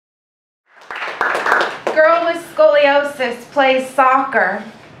with scoliosis plays soccer.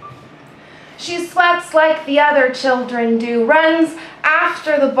 She sweats like the other children do, runs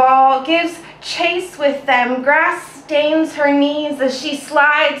after the ball, gives chase with them, grass stains her knees as she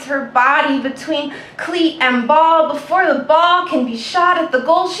slides her body between cleat and ball. Before the ball can be shot at the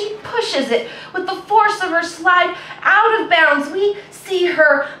goal, she pushes it with the force of her slide out of bounds. We see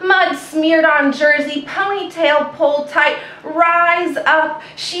her mud-smeared on jersey, ponytail pulled tight, rise up.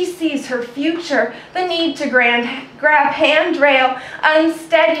 She sees her future, the need to grab handrail,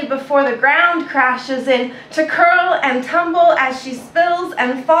 unsteady before the ground crashes in, to curl and tumble as she spills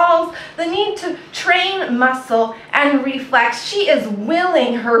and falls, the need to train muscle and reflex. She is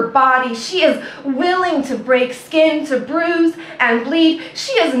willing her body. She is willing to break skin, to bruise and bleed.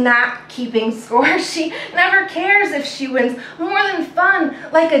 She is not keeping score. She never cares if she wins. More than fun,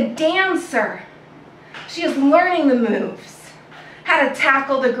 like a dancer. She is learning the moves, how to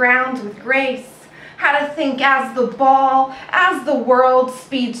tackle the ground with grace, how to think as the ball, as the world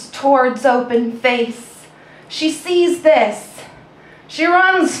speeds towards open face. She sees this. She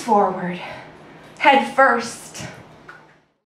runs forward, head first.